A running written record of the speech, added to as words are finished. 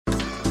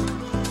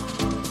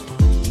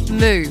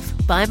Move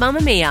by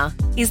Mamamia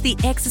is the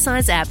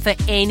exercise app for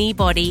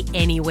anybody,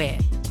 anywhere.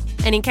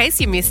 And in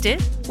case you missed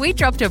it, we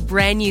dropped a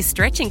brand new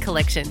stretching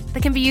collection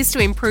that can be used to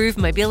improve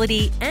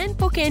mobility and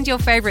bookend your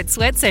favourite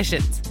sweat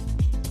sessions.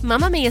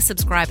 Mamamia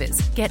subscribers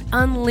get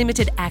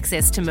unlimited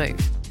access to Move,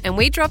 and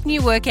we drop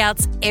new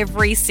workouts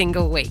every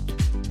single week.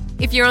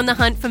 If you're on the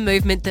hunt for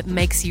movement that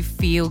makes you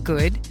feel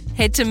good,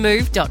 head to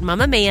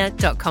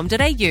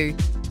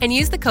move.mamamia.com.au and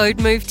use the code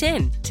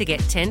MOVE10 to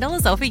get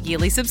 $10 off a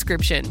yearly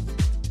subscription.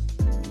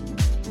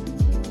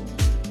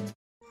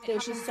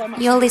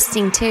 You're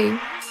listening to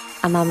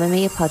a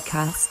Mamamia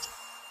podcast.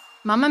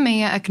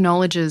 Mamamia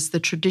acknowledges the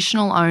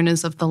traditional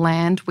owners of the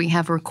land we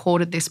have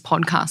recorded this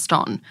podcast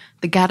on,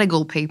 the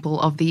Gadigal people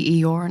of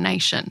the Eora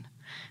Nation.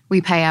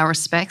 We pay our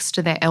respects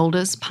to their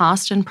elders,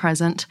 past and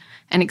present,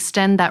 and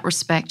extend that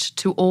respect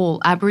to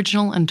all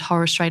Aboriginal and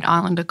Torres Strait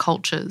Islander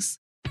cultures.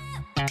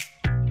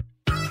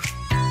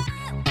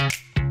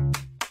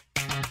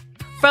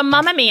 From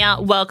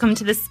Mamamia, welcome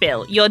to The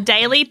Spill, your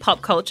daily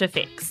pop culture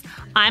fix.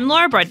 I'm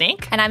Laura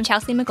Brodnick. And I'm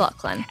Chelsea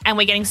McLaughlin. And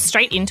we're getting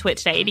straight into it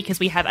today because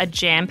we have a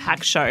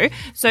jam-packed show.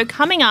 So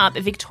coming up,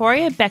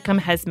 Victoria Beckham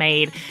has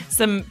made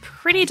some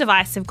pretty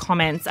divisive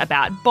comments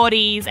about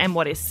bodies and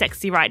what is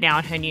sexy right now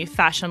in her new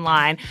fashion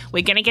line.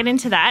 We're going to get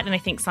into that, and I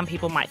think some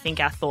people might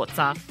think our thoughts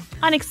are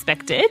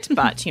unexpected,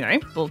 but,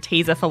 we'll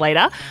teaser for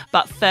later.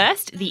 But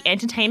first, the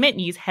entertainment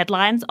news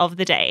headlines of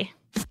the day.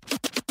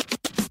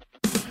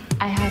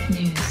 I have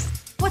news.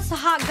 What's the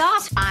hot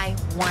gossip? I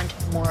want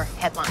more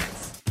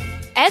headlines.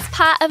 As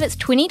part of its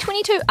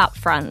 2022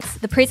 upfronts,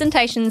 the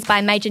presentations by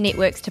major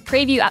networks to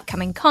preview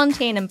upcoming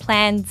content and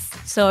plans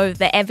so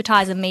the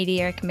advertiser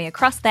media can be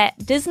across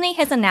that, Disney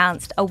has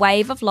announced a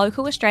wave of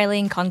local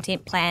Australian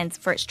content plans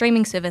for its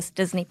streaming service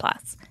Disney+.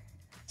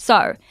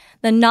 So,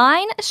 the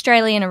 9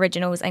 Australian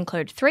originals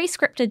include 3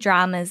 scripted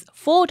dramas,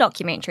 4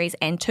 documentaries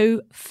and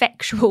 2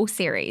 factual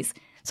series.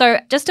 So,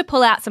 just to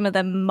pull out some of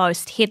the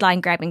most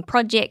headline-grabbing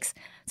projects.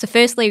 So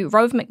firstly,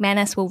 Rove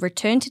McManus will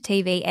return to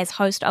TV as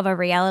host of a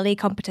reality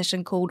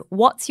competition called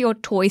What's Your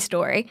Toy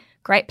Story?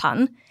 Great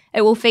pun.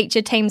 It will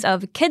feature teams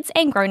of kids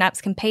and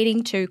grown-ups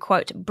competing to,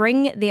 quote,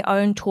 bring their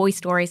own toy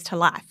stories to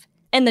life.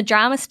 In the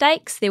drama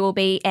stakes, there will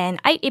be an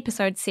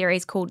 8-episode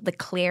series called The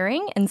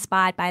Clearing,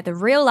 inspired by the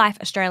real-life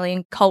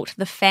Australian cult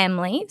The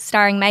Family,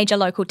 starring major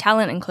local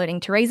talent including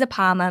Teresa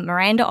Palmer,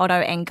 Miranda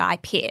Otto and Guy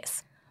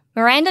Pearce.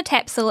 Miranda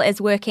Tapsell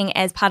is working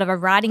as part of a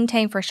writing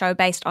team for a show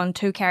based on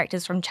 2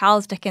 characters from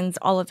Charles Dickens'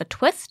 Oliver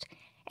Twist,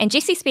 and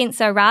Jessie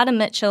Spencer, Radha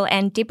Mitchell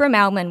and Deborah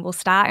Melman will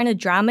star in a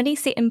dramedy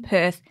set in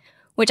Perth,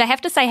 which I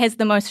have to say has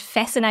the most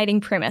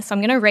fascinating premise. I'm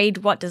going to read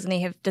what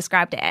Disney have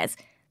described it as.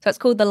 So it's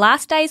called The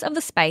Last Days of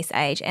the Space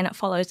Age, and it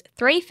follows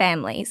 3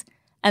 families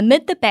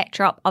amid the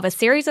backdrop of a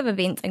series of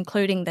events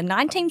including the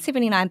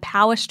 1979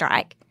 power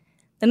strike,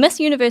 the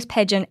Miss Universe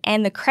pageant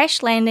and the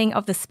crash landing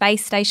of the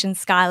space station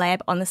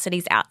Skylab on the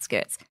city's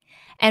outskirts.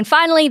 And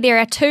finally, there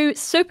are 2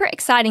 super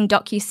exciting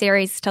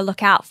docu-series to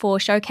look out for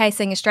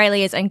showcasing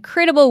Australia's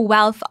incredible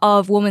wealth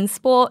of women's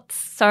sports.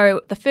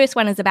 So the first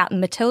one is about the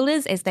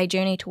Matildas as they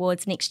journey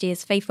towards next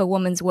year's FIFA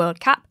Women's World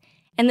Cup.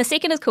 And the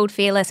second is called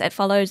Fearless. It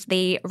follows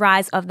the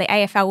rise of the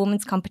AFL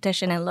women's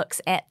competition and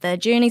looks at the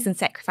journeys and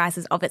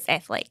sacrifices of its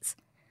athletes.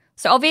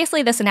 So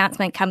obviously this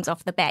announcement comes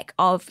off the back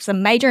of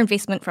some major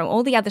investment from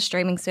all the other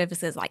streaming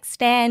services like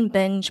Stan,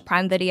 Binge,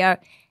 Prime Video.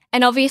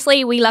 And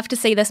obviously we love to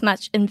see this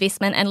much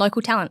investment in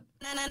local talent.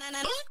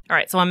 All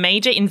right, so a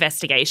major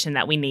investigation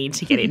that we need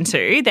to get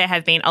into. There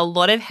have been a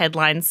lot of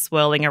headlines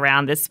swirling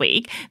around this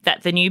week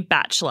that the new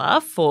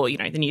Bachelor for,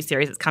 the new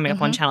series that's coming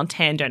up on Channel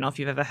 10, don't know if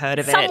you've ever heard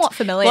of it. Somewhat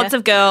familiar. Lots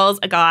of girls,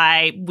 a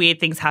guy,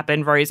 weird things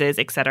happen, roses,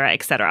 etc.,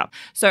 etc.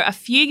 So a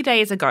few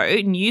days ago,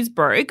 news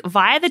broke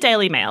via the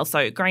Daily Mail,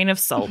 so grain of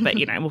salt, but,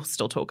 we'll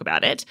still talk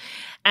about it.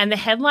 And the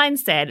headline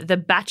said, The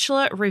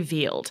Bachelor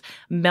revealed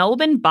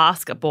Melbourne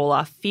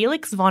basketballer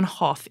Felix von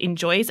Hoff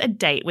enjoys a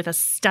date with a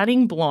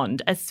stunning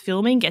blonde as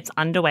filming gets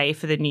underway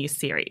for the new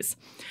series.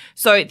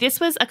 So this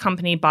was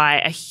accompanied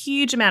by a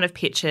huge amount of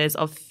pictures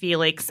of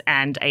Felix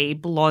and a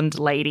blonde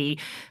lady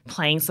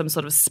playing some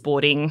sort of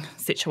sporting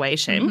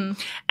situation.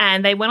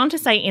 And they went on to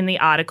say in the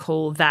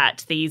article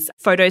that these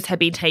photos had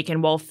been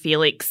taken while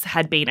Felix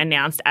had been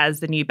announced as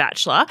the new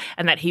Bachelor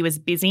and that he was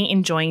busy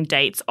enjoying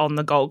dates on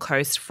the Gold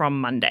Coast from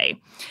Monday.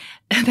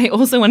 They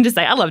also wanted to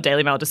say, I love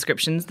Daily Mail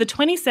descriptions, the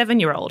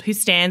 27-year-old who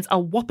stands a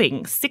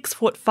whopping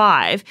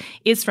 6'5"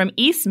 is from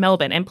East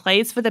Melbourne and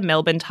plays for the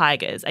Melbourne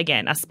Tigers.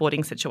 Again, a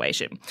sporting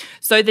situation.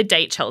 So the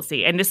date,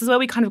 Chelsea, and this is where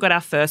we kind of got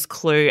our first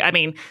clue. I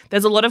mean,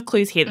 there's a lot of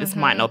clues here that this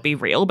might not be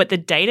real, but the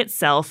date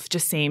itself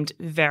just seemed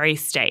very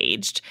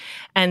staged.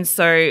 And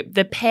so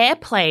the pair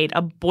played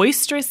a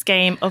boisterous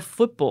game of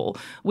football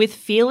with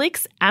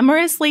Felix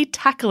amorously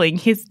tackling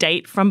his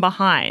date from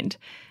behind.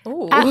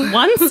 Ooh. At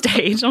one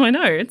stage, oh, I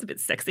know, it's a bit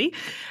sexy.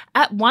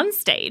 At one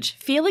stage,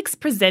 Felix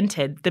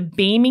presented the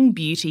beaming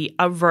beauty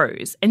a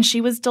rose and she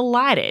was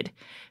delighted.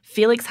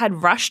 Felix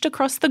had rushed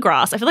across the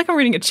grass. I feel like I'm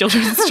reading a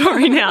children's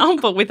story now,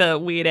 but with a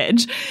weird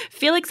edge.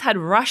 Felix had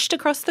rushed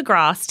across the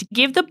grass to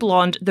give the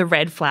blonde the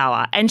red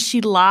flower, and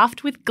she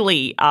laughed with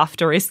glee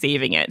after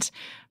receiving it.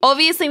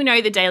 Obviously, we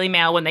know the Daily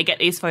Mail, when they get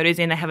these photos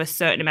in, they have a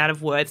certain amount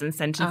of words and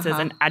sentences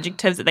and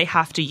adjectives that they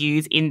have to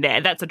use in there.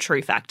 That's a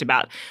true fact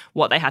about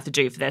what they have to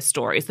do for their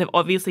stories. They've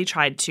obviously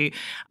tried to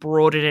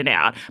broaden it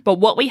out. But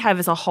what we have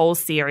is a whole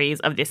series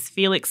of this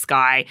Felix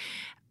guy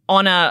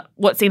on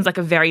what seems like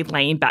a very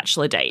lame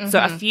bachelor date. So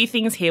a few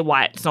things here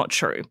why it's not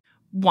true.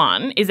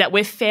 One is that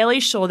we're fairly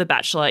sure The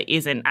Bachelor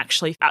isn't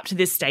actually up to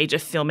this stage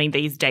of filming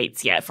these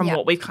dates yet from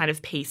what we've kind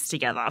of pieced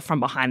together from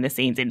behind the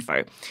scenes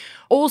info.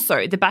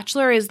 Also, The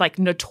Bachelor is like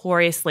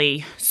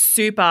notoriously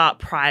super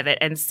private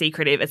and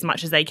secretive as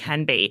much as they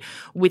can be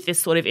with this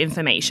sort of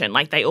information.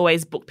 Like they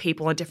always book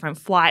people on different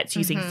flights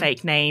using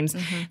fake names.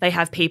 They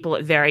have people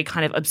at very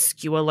kind of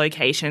obscure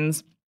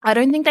locations. I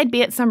don't think they'd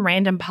be at some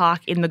random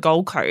park in the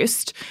Gold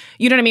Coast,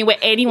 you know what I mean, where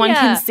anyone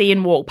can see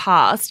and walk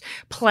past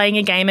playing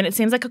a game. And it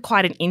seems like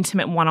quite an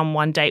intimate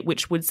one-on-one date,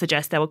 which would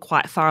suggest they were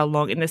quite far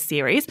along in the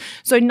series.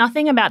 So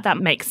nothing about that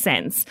makes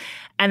sense.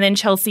 And then,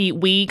 Chelsea,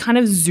 we kind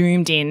of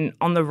zoomed in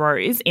on the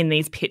rose in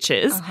these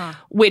pictures,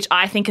 which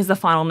I think is the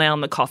final nail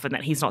in the coffin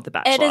that he's not the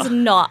Bachelor. It is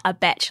not a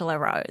Bachelor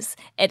rose.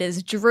 It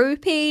is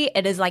droopy.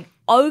 It is like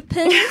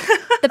open.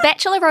 The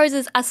Bachelor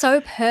roses are so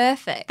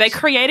perfect. They're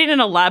created in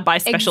a lab by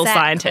special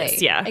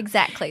scientists. Yeah,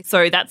 exactly.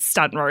 So that's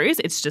stunt rose.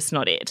 It's just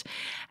not it.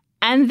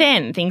 And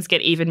then things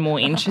get even more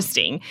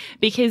interesting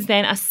because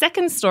then a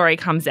second story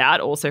comes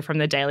out also from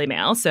the Daily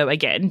Mail. So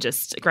again,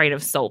 just a grain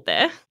of salt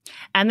there.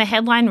 And the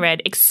headline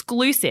read,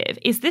 "Exclusive.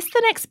 Is this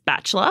the next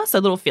Bachelor?" So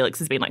little Felix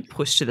has been like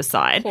pushed to the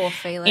side. Poor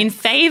Felix. In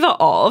favour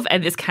of,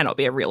 and this cannot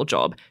be a real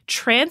job,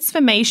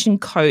 transformation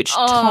coach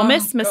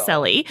Thomas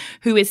Maselli,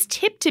 who is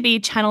tipped to be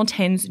Channel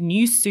 10's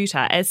new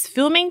suitor as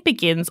filming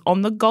begins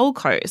on the Gold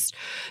Coast.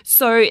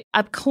 So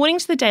according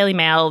to the Daily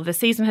Mail, the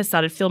season has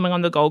started filming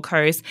on the Gold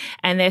Coast,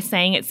 and they're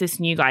saying it's this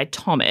new guy,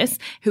 Thomas,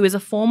 who is a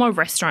former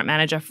restaurant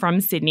manager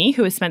from Sydney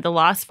who has spent the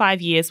last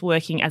 5 years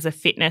working as a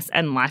fitness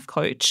and life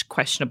coach,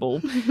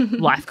 questionable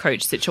life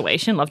coach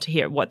situation. Love to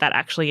hear what that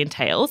actually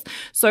entails.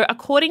 So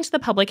according to the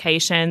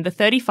publication, the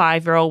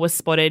 35-year-old was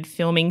spotted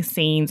filming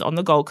scenes on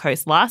the Gold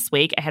Coast last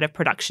week ahead of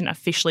production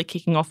officially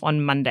kicking off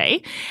on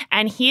Monday.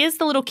 And here's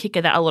the little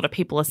kicker that a lot of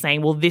people are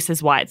saying, well, this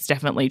is why it's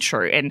definitely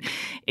true. And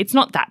it's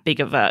not that big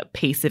of a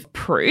piece of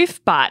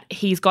proof, but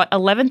he's got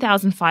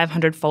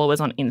 11,500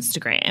 followers on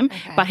Instagram,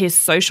 but his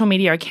social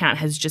media account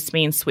has just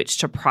been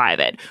switched to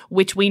private,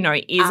 which we know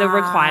is a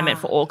requirement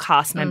for all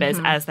cast members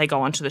as they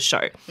go onto the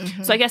show.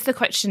 So I guess the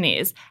question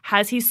is,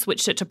 has he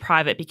switched it to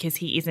private because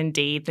he is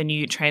indeed the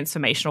new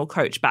transformational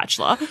coach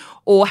Bachelor,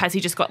 or has he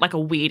just got like a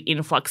weird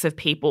influx of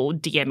people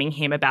DMing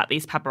him about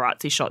these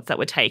paparazzi shots that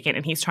were taken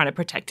and he's trying to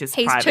protect his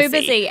privacy? He's too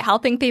busy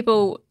helping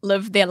people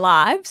live their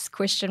lives, ?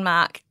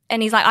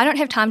 And he's like, I don't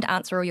have time to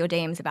answer all your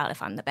DMs about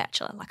if I'm the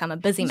Bachelor. Like, I'm a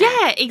busy man.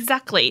 Yeah,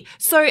 exactly.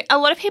 So a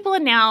lot of people are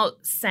now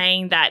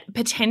saying that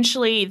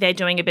potentially they're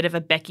doing a bit of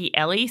a Becky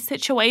Ellie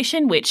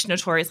situation, which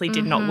notoriously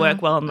did not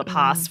work well in the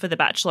past for The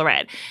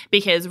Bachelorette,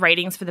 because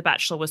ratings for The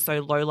Bachelor was so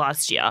low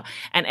last year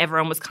and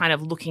everyone was kind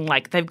of looking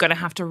like they're going to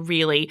have to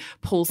really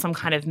pull some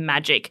kind of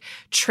magic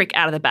trick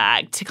out of the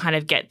bag to kind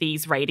of get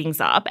these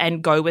ratings up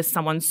and go with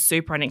someone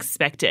super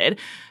unexpected.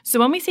 So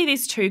when we see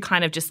these two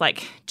kind of just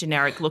like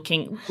generic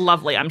looking,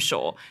 lovely, I'm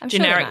sure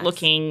generic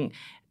looking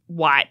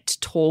white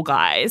tall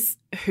guys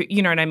who,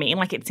 you know what I mean?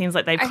 Like it seems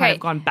like they've kind of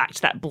gone back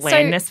to that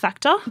blandness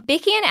factor.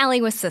 Becky and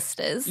Ali were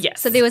sisters.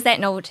 Yes. So there was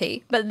that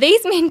novelty. But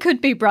these men could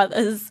be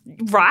brothers.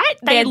 Right?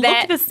 They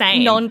look the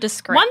same.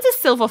 Nondescript. One's a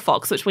silver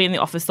fox, which we in the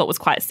office thought was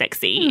quite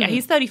sexy. Yeah,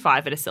 he's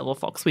 35 at a silver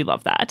fox. We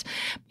love that.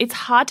 It's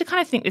hard to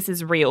kind of think this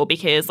is real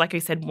because, like I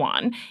said,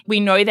 one, we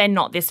know they're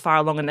not this far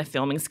along in the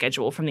filming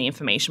schedule from the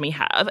information we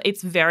have.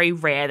 It's very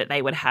rare that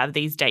they would have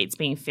these dates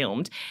being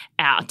filmed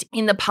out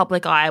in the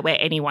public eye where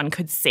anyone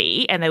could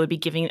see, and they would be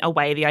giving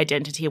away the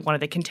identity of one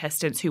of the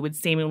contestants who would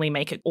seemingly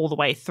make it all the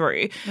way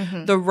through.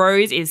 The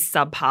rose is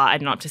subpar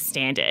and not to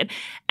standard.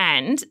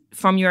 And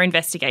from your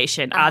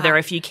investigation, are there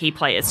a few key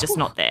players just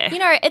not there? You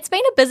know, it's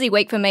been a busy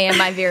week for me in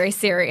my very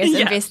serious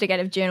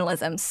investigative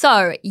journalism.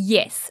 So,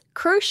 yes,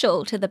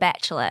 crucial to The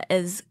Bachelor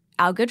is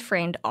our good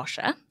friend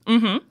Osher.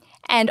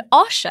 And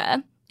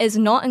Osher is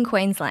not in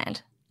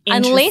Queensland.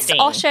 Unless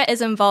Osher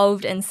is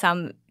involved in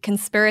some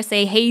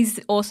conspiracy, he's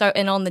also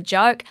in on the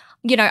joke.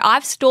 You know,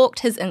 I've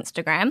stalked his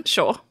Instagram.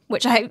 Sure.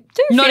 Which I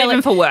do Not feel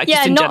even for work,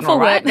 just in not general,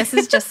 for right? work. This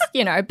is just,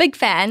 you know, big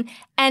fan.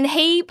 And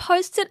he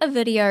posted a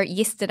video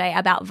yesterday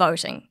about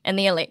voting in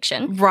the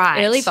election.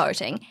 Right. Early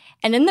voting.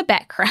 And in the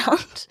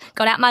background,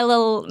 got out my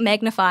little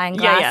magnifying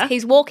glass,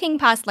 he's walking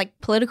past like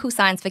political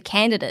signs for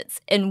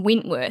candidates in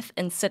Wentworth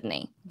in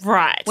Sydney.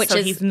 Right. Which so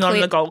is he's not on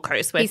the Gold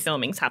Coast where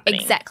filming's happening.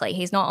 Exactly.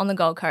 He's not on the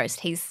Gold Coast.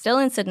 He's still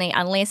in Sydney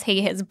unless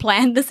he has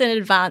planned this in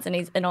advance and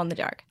he's in on the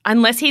joke.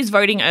 Unless he's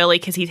voting early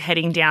because he's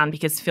heading down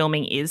because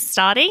filming is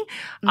starting.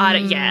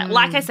 Yeah, Yeah,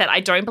 like I said, I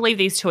don't believe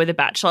these two are The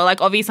Bachelor.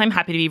 Like, obviously, I'm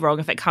happy to be wrong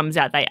if it comes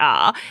out they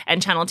are.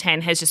 And Channel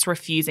 10 has just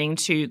refusing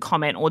to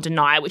comment or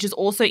deny, which is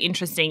also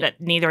interesting that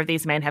neither of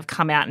these men have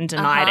come out and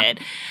denied it.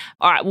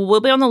 All right, well,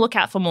 we'll be on the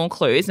lookout for more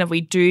clues. And if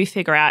we do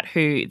figure out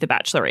who The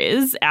Bachelor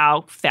is,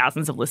 our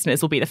thousands of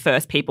listeners will be the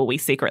first people we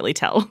secretly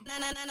tell.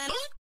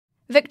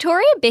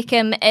 Victoria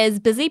Beckham is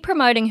busy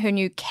promoting her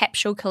new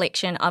capsule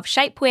collection of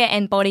shapewear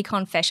and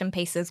bodycon fashion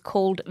pieces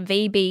called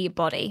VB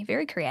Body.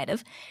 Very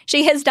creative.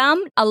 She has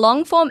done a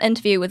long-form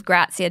interview with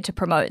Grazia to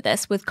promote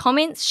this, with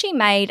comments she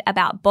made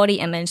about body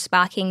image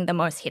sparking the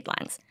most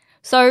headlines.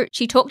 So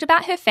she talked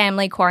about her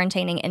family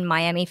quarantining in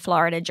Miami,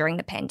 Florida during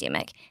the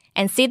pandemic,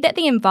 and said that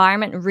the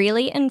environment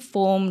really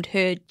informed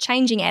her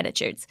changing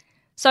attitudes.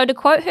 So to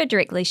quote her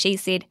directly, she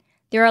said,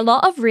 "There are a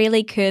lot of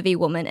really curvy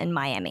women in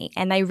Miami,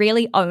 and they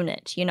really own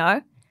it, you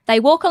know? They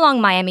walk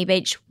along Miami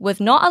Beach with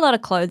not a lot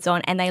of clothes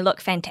on, and they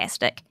look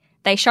fantastic.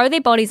 They show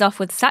their bodies off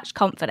with such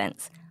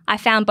confidence. I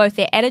found both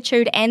their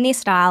attitude and their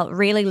style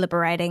really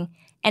liberating.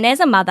 And as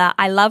a mother,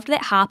 I loved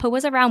that Harper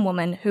was around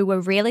women who were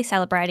really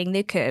celebrating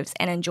their curves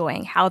and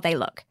enjoying how they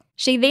look."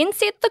 She then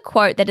said the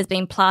quote that has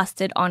been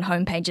plastered on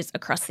homepages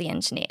across the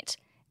internet.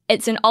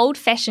 "It's an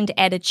old-fashioned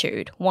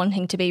attitude,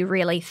 wanting to be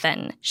really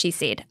thin," she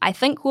said. "I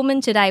think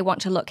women today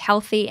want to look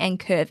healthy and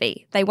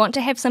curvy. They want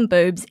to have some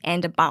boobs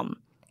and a bum."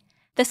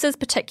 This is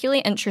particularly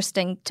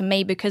interesting to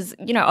me because,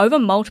 you know, over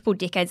multiple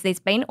decades, there's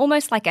been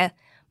almost like a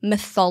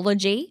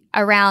mythology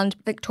around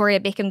Victoria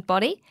Beckham's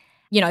body.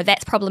 You know,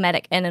 that's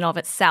problematic in and of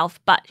itself,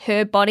 but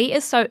her body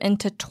is so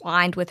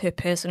intertwined with her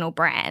personal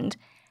brand.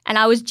 And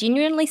I was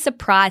genuinely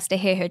surprised to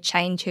hear her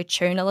change her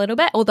tune a little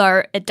bit,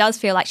 although it does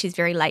feel like she's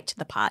very late to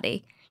the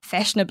party.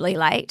 Fashionably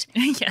late,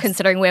 yes,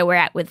 considering where we're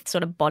at with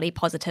sort of body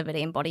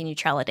positivity and body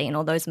neutrality and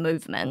all those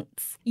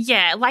movements.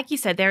 Yeah, like you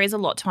said, there is a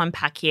lot to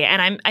unpack here.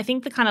 And I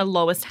think the kind of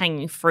lowest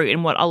hanging fruit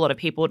and what a lot of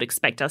people would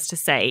expect us to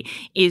say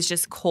is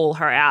just call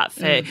her out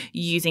for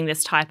using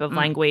this type of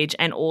language,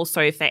 and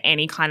also for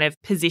any kind of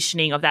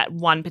positioning of that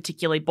one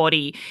particular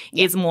body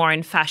is more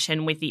in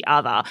fashion with the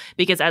other.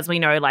 Because as we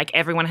know, like,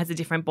 everyone has a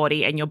different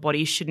body, and your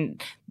body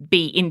shouldn't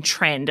be in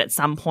trend at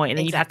some point. And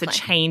then you have to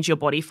change your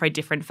body for a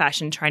different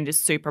fashion trend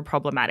is super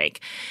problematic.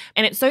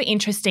 And it's so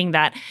interesting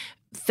that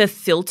the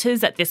filters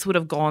that this would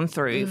have gone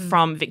through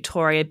from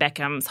Victoria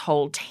Beckham's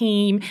whole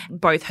team,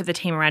 both the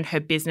team around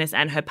her business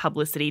and her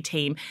publicity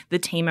team, the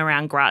team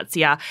around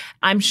Grazia,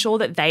 I'm sure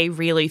that they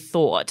really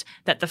thought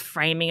that the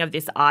framing of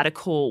this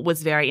article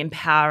was very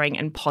empowering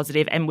and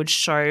positive and would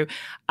show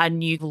a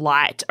new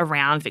light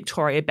around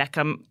Victoria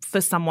Beckham for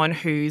someone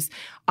whose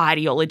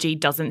ideology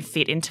doesn't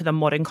fit into the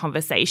modern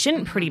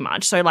conversation pretty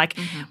much. So like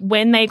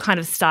when they kind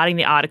of starting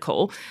the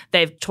article,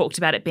 they've talked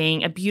about it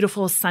being a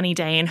beautiful sunny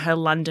day in her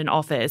London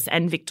office,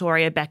 and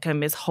Victoria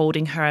Beckham is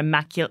holding her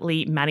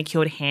immaculately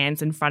manicured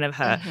hands in front of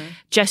her,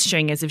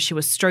 gesturing as if she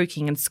was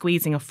stroking and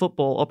squeezing a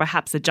football or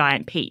perhaps a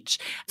giant peach.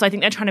 So I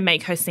think they're trying to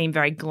make her seem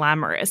very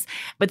glamorous.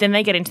 But then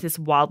they get into this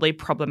wildly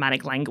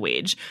problematic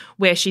language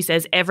where she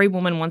says every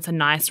woman wants a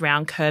nice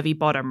round curvy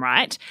bottom,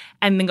 right?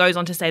 And then goes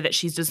on to say that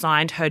she's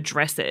designed her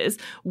dresses,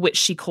 which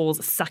she calls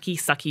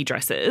sucky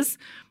dresses,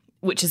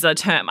 which is a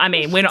term. I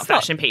mean, we're not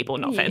fashion people,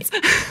 no offense.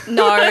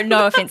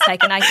 No offense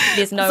taken.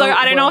 There's no. So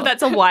I don't know if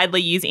that's a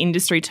widely used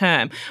industry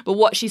term, but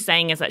what she's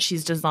saying is that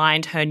she's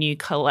designed her new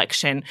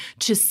collection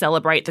to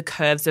celebrate the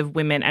curves of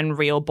women and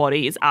real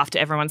bodies after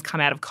everyone's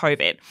come out of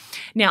COVID.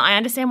 Now, I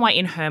understand why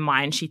in her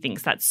mind she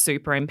thinks that's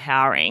super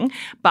empowering,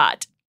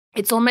 but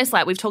it's almost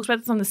like we've talked about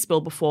this on The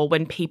Spill before,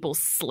 when people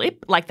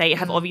slip, like they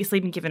have obviously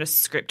been given a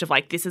script of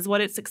like, this is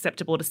what it's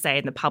acceptable to say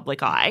in the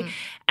public eye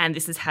and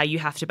this is how you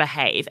have to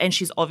behave. And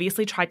she's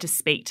obviously tried to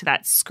speak to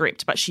that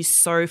script, but she's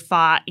so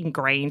far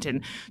ingrained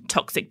in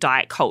toxic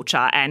diet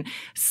culture and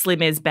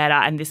slim is better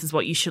and this is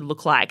what you should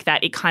look like,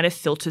 that it kind of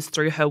filters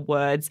through her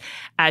words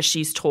as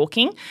she's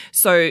talking.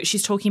 So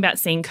she's talking about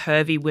seeing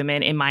curvy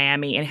women in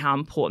Miami and how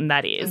important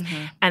that is,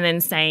 and then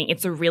saying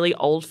it's a really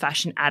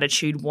old-fashioned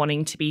attitude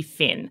wanting to be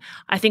thin.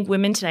 I think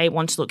women today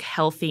want to look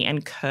healthy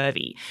and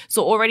curvy.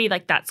 So already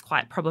like that's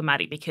quite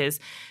problematic because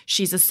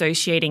she's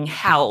associating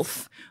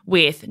health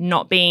with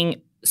not being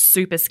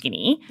super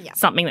skinny,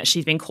 something that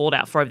she's been called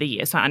out for over the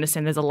years. So I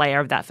understand there's a layer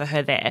of that for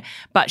her there.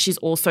 But she's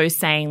also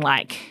saying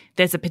like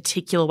there's a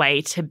particular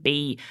way to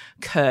be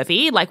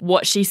curvy. Like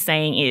what she's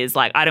saying is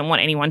like, I don't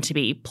want anyone to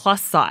be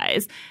plus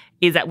size,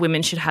 is that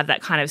women should have that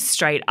kind of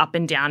straight up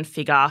and down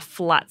figure,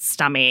 flat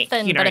stomach.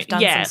 Thin, but have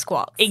done some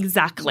squats.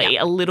 Exactly.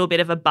 A little bit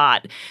of a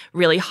butt,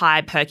 really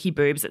high perky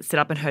boobs that sit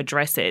up in her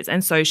dresses.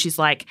 And so she's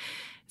like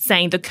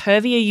saying the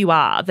curvier you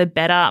are, the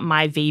better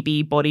my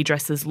VB body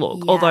dresses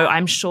look. Although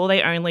I'm sure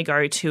they only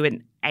go to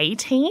an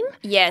 18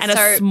 and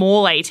a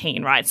small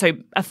 18, right? So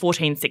a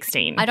 14,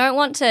 16. I don't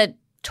want to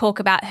talk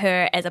about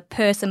her as a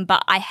person,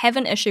 but I have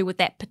an issue with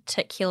that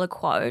particular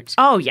quote.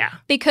 Oh, yeah.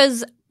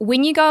 Because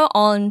when you go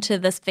on to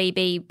this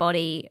VB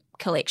body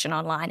collection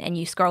online and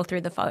you scroll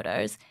through the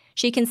photos,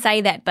 she can say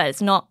that, but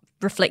it's not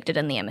reflected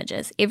in the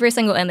images. Every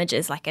single image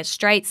is like a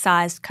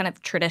straight-sized kind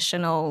of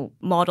traditional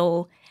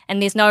model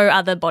and there's no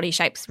other body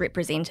shapes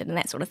represented and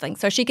that sort of thing.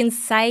 So she can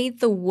say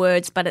the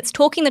words, but it's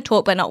talking the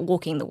talk but not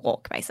walking the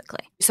walk,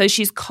 basically. So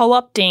she's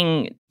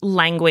co-opting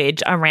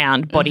language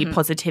around body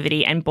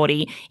positivity and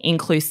body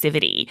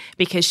inclusivity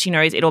because she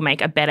knows it'll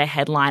make a better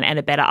headline and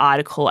a better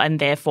article and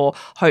therefore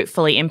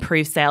hopefully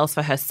improve sales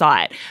for her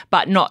site,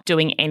 but not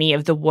doing any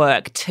of the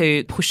work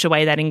to push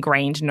away that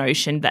ingrained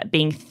notion that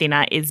being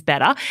thinner is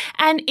better.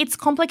 And it's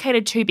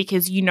complicated too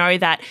because you know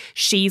that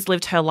she's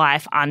lived her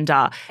life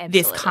under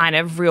this kind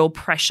of real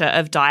pressure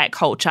of diet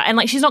culture. And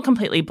like she's not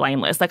completely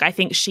blameless. Like I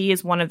think she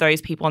is one of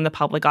those people in the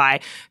public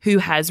eye who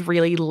has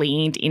really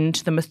leaned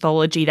into the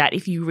mythology that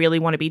if you really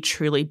want to be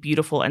truly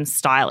beautiful and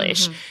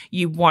stylish,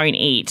 you won't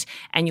eat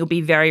and you'll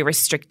be very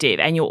restrictive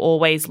and you'll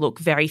always look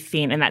very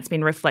thin. And that's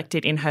been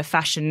reflected in her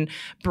fashion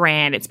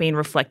brand. It's been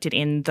reflected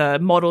in the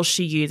models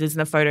she uses and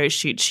the photo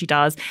shoots she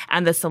does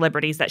and the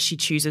celebrities that she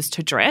chooses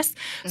to dress.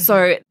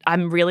 So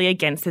I'm really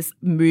against this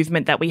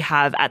movement that we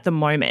have at the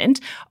moment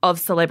of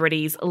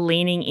celebrities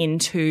leaning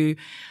into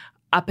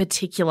a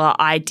particular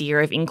idea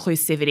of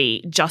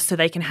inclusivity just so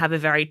they can have a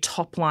very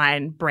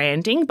top-line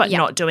branding but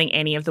not doing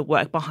any of the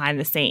work behind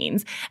the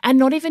scenes and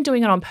not even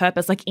doing it on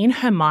purpose. Like in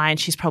her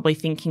mind, she's probably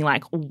thinking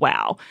like,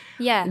 wow,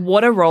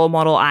 what a role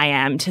model I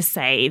am to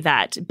say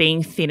that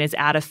being thin is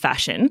out of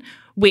fashion,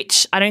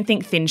 which I don't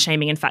think thin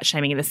shaming and fat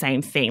shaming are the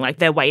same thing. Like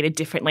they're weighted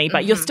differently,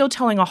 but you're still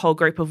telling a whole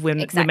group of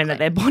women that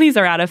their bodies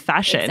are out of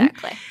fashion.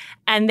 Exactly.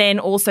 And then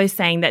also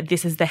saying that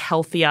this is the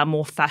healthier,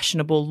 more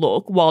fashionable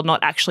look while not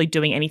actually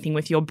doing anything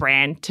with your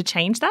brand to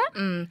change that.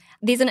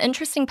 There's an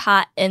interesting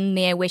part in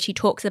there where she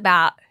talks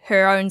about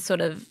her own sort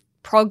of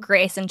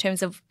progress in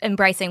terms of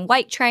embracing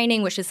weight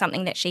training, which is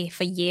something that she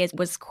for years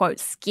was,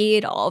 quote,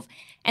 scared of.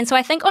 And so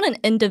I think on an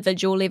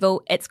individual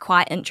level, it's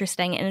quite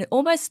interesting and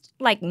almost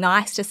like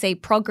nice to see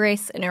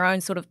progress in her own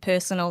sort of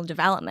personal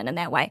development in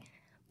that way.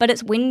 But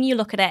it's when you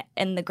look at it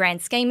in the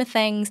grand scheme of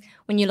things,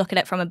 when you look at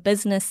it from a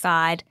business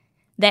side,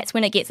 that's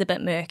when it gets a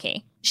bit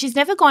murky. She's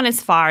never gone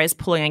as far as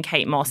pulling on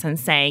Kate Moss and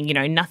saying, you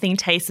know, nothing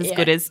tastes as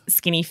good as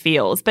skinny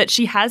feels. But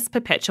she has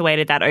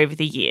perpetuated that over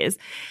the years,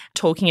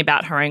 talking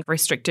about her own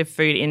restrictive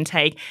food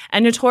intake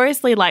and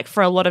notoriously, like,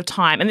 for a lot of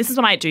time, and this is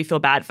when I do feel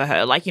bad for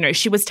her, like, you know,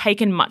 she was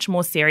taken much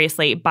more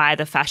seriously by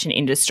the fashion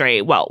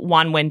industry. Well,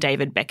 one, when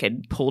David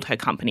Beckham pulled her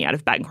company out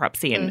of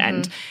bankruptcy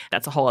and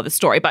that's a whole other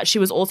story. But she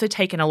was also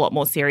taken a lot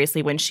more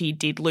seriously when she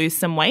did lose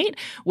some weight,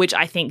 which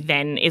I think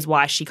then is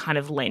why she kind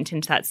of lent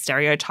into that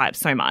stereotype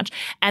so much.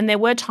 And there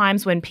were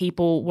times when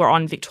people were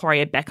on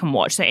Victoria Beckham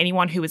watch. So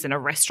anyone who was in a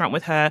restaurant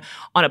with her,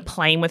 on a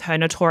plane with her,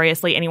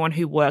 notoriously, anyone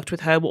who worked with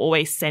her were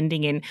always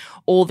sending in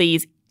all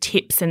these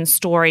tips and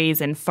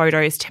stories and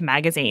photos to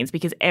magazines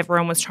because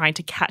everyone was trying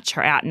to catch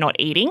her out not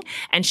eating,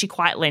 and she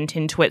quite lent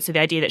into it. So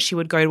the idea that she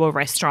would go to a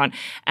restaurant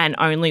and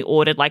only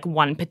ordered like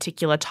one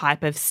particular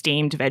type of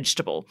steamed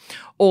vegetable,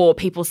 or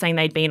people saying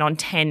they'd been on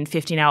 10,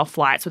 15-hour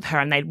flights with her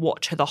and they'd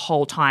watch her the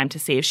whole time to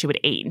see if she would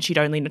eat, and she'd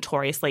only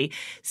notoriously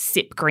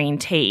sip green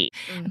tea.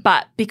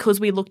 But because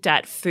we looked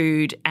at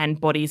food and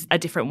bodies a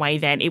different way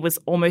then, it was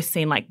almost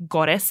seen like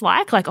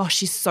goddess-like, like, oh,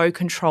 she's so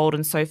controlled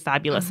and so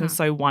fabulous and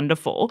so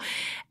wonderful.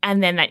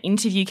 And then that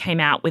interview came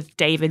out with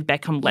David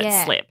Beckham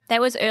let slip.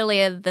 That was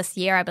earlier this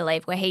year, I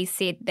believe, where he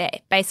said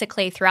that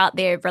basically throughout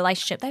their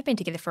relationship, they've been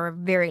together for a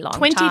very long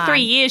 23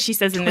 time. years, she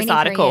says in this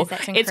article. Years,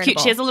 that's it's cute.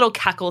 She has a little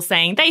cackle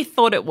saying they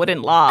thought it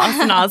wouldn't last.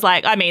 And I was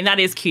like, I mean, that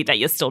is cute that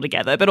you're still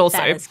together, but also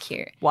that is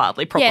cute.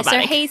 Wildly problematic.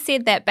 Yeah, so he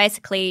said that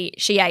basically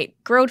she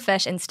ate grilled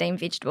fish and steamed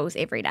vegetables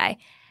every day.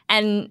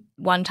 And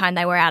one time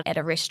they were out at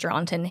a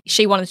restaurant and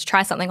she wanted to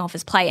try something off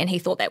his plate and he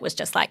thought that was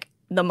just like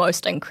the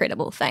most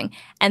incredible thing.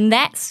 And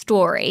that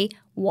story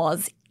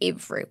was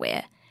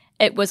everywhere.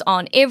 It was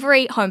on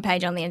every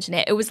homepage on the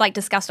internet. It was like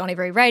discussed on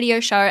every radio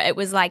show. It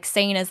was like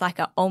seen as like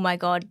a, oh my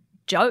God,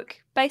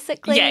 joke,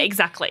 basically. Yeah,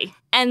 exactly.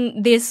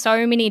 And there's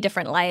so many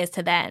different layers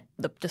to that,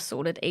 the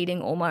disordered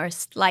eating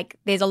almost. Like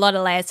there's a lot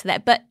of layers to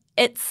that, but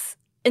it's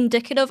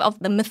indicative of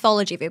the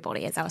mythology of her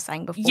body, as I was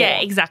saying before. Yeah,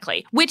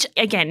 exactly. Which,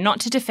 again,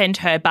 not to defend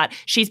her, but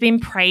she's been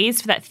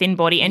praised for that thin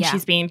body and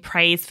she's been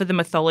praised for the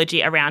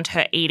mythology around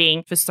her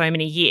eating for so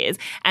many years.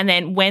 And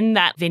then when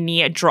that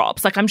veneer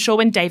drops, like I'm sure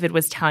when David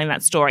was telling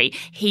that story,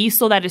 he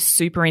saw that as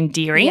super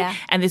endearing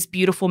and this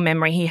beautiful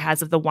memory he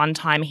has of the one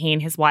time he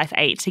and his wife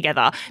ate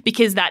together,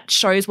 because that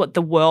shows what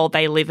the world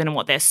they live in and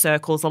what their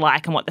circles are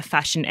like and what the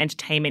fashion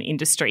entertainment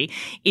industry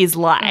is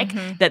like,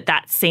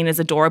 that's seen as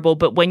adorable.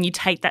 But when you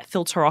take that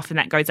filter off and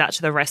that goes out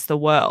to the rest of the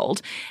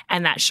world,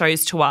 and that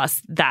shows to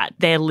us that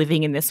they're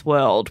living in this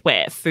world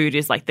where food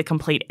is like the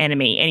complete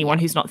enemy. Anyone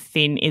who's not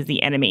thin is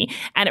the enemy.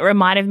 And it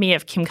reminded me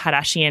of Kim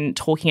Kardashian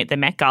talking at the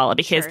Met Gala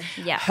because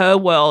her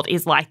world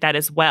is like that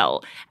as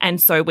well.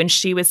 And so when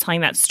she was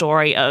telling that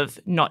story of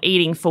not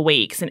eating for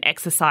weeks and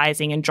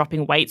exercising and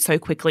dropping weight so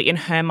quickly, in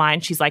her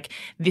mind she's like,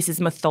 this is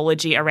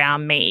mythology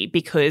around me,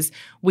 because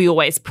we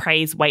always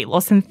praise weight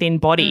loss and thin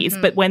bodies.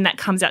 But when that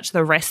comes out to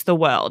the rest of the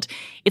world,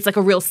 it's like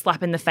a real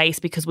slap in the face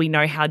because we know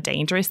know how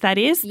dangerous that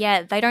is.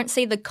 Yeah, they don't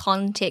see the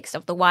context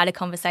of the wider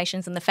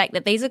conversations and the fact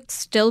that these are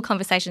still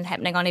conversations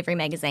happening on every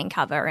magazine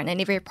cover and in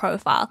every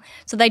profile.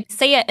 So they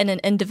see it in an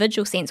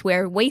individual sense,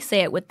 where we see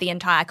it with the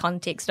entire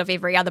context of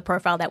every other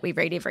profile that we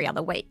read every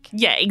other week.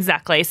 Yeah,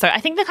 exactly. So I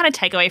think the kind of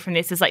takeaway from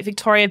this is like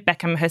Victoria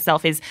Beckham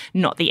herself is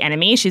not the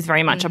enemy. She's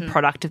very much a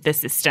product of the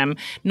system.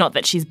 Not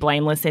that she's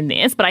blameless in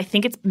this, but I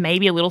think it's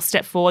maybe a little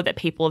step forward that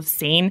people have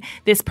seen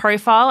this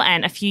profile.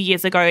 And a few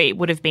years ago, it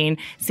would have been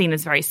seen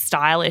as very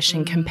stylish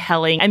and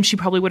compelling, and she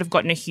probably would have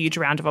gotten a huge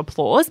round of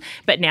applause.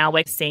 But now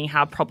we're seeing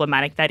how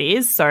problematic that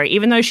is. So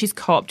even though she's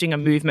co-opting a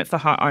movement for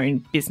her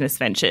own business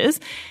ventures,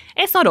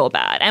 it's not all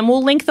bad. And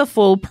we'll link the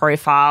full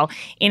profile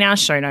in our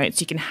show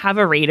notes. You can have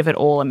a read of it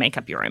all and make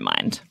up your own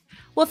mind.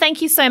 Well,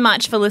 thank you so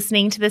much for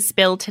listening to The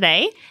Spill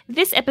today.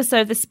 This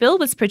episode of The Spill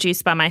was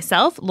produced by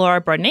myself, Laura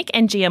Brodnick,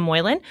 and Gia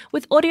Moylan,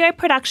 with audio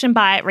production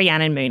by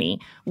Rhiannon Mooney.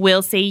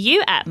 We'll see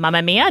you at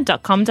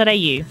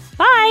mamamia.com.au.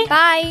 Bye!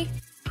 Bye!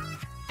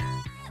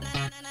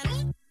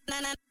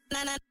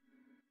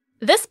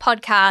 This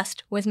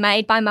podcast was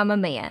made by Mamma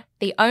Mia,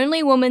 the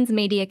only women's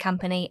media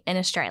company in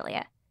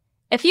Australia.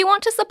 If you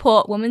want to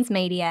support women's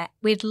media,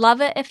 we'd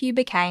love it if you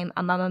became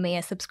a Mamma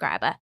Mia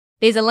subscriber.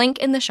 There's a link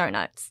in the show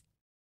notes.